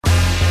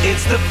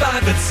It's the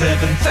 5 at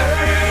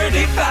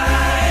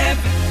 7:35.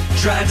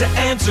 Tried to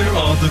answer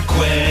all the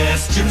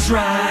questions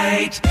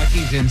right.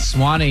 Becky's in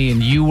Suwanne,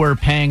 and you were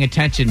paying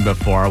attention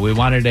before. We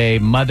wanted a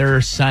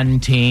mother-son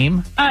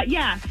team.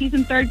 Yeah, he's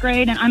in third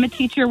grade, and I'm a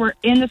teacher. We're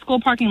in the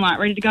school parking lot,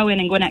 ready to go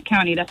in Gwinnett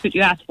County. That's what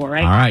you asked for,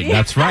 right? All right,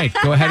 that's right.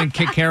 Go ahead and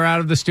kick Kara out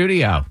of the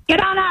studio. Get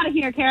on out of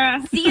here,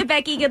 Kara. See you,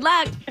 Becky. Good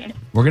luck.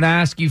 We're going to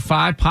ask you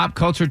 5 pop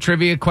culture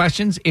trivia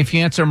questions. If you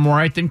answer more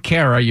right than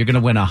Kara, you're going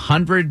to win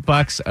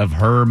 $100 of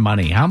her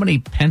money. How many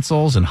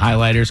pencils and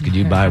highlighters could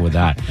you buy with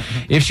that?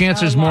 If she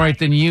answers more right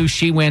than you,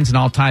 she wins and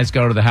all ties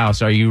go to the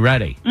house. Are you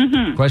ready?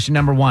 Mm-hmm. Question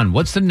number 1.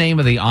 What's the name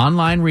of the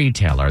online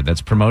retailer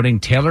that's promoting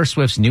Taylor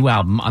Swift's new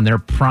album on their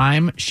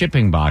Prime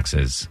shipping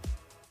boxes?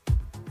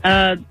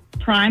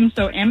 Prime,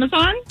 so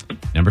Amazon?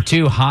 Number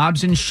 2,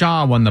 Hobbs and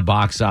Shaw won the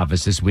box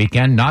office this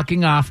weekend,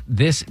 knocking off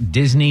this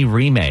Disney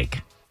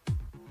remake.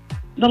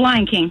 The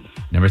Lion King.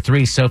 Number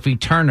 3, Sophie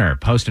Turner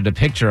posted a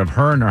picture of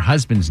her and her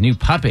husband's new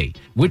puppy.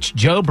 Which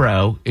Joe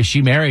Bro is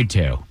she married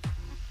to?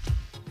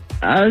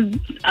 I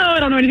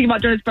don't know anything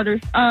about Jonas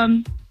Brothers. I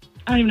don't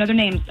even know their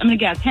names. I'm going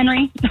to guess.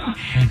 Henry?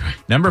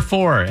 Number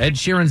 4, Ed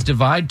Sheeran's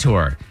Divide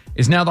Tour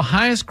is now the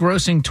highest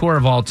grossing tour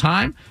of all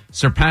time,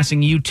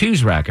 surpassing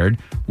U2's record.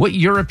 What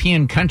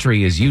European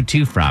country is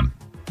U2 from?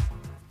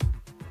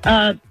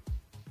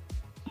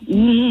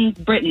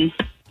 Britain.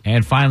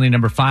 And finally,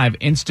 number 5,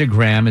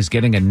 Instagram is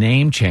getting a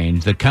name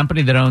change. The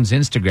company that owns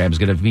Instagram is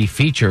going to be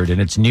featured in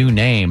its new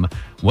name.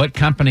 What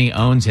company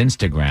owns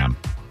Instagram?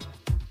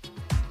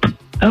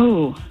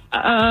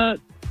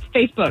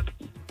 Facebook.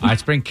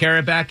 Let's bring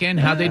Kara back in.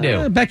 How'd they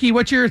do? Becky,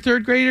 what's your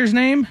third grader's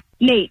name?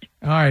 Nate.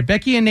 All right,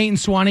 Becky and Nate and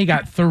Suwanne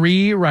got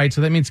 3 right, so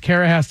that means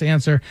Kara has to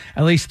answer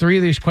at least 3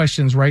 of these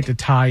questions right to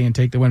tie and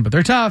take the win, but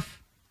they're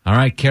tough. All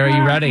right, Kara,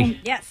 you ready?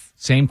 Yes.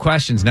 Same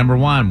questions. Number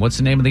 1, what's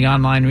the name of the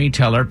online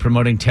retailer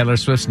promoting Taylor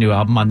Swift's new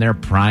album on their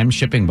Prime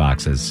shipping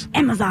boxes?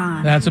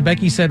 Amazon. That's what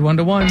Becky said,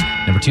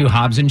 1-1. Number 2,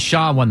 Hobbs and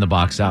Shaw won the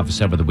box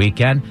office over the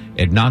weekend.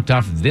 It knocked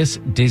off this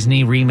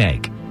Disney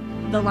remake.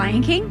 The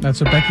Lion King. That's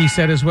what Becky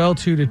said as well,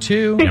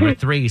 2-2. Number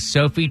 3,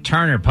 Sophie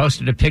Turner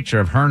posted a picture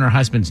of her and her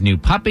husband's new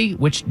puppy.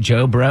 Which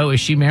Joe Bro is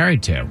she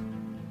married to?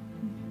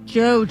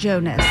 Joe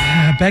Jonas.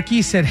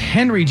 Becky said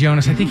Henry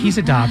Jonas. I think he's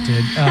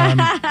adopted.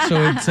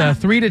 So it's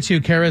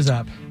 3-2. Kara's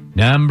up.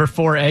 Number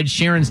 4, Ed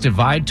Sheeran's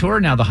Divide Tour,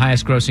 now the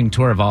highest grossing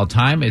tour of all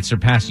time. It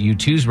surpassed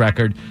U2's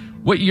record.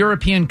 What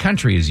European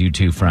country is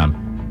U2 from?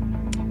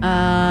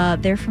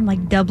 They're from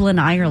like Dublin,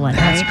 Ireland,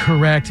 That's right?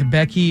 correct.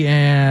 Becky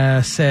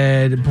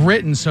said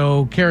Britain.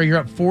 So, Kara, you're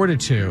up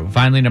 4-2.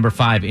 Finally, number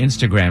 5,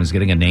 Instagram is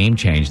getting a name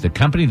change. The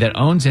company that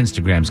owns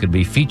Instagram is going to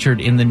be featured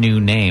in the new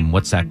name.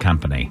 What's that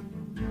company?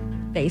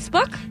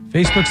 Facebook.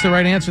 Facebook's the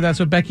right answer. That's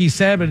what Becky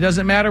said, but it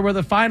doesn't matter. We're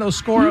the final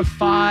score of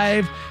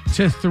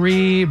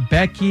 5-3.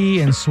 Becky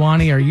and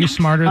Suwanne, are you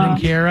smarter than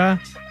Kara?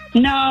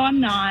 No,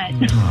 I'm not.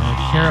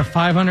 Kara,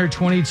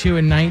 522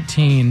 and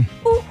 19.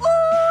 Ooh,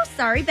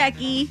 sorry,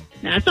 Becky.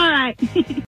 That's all right.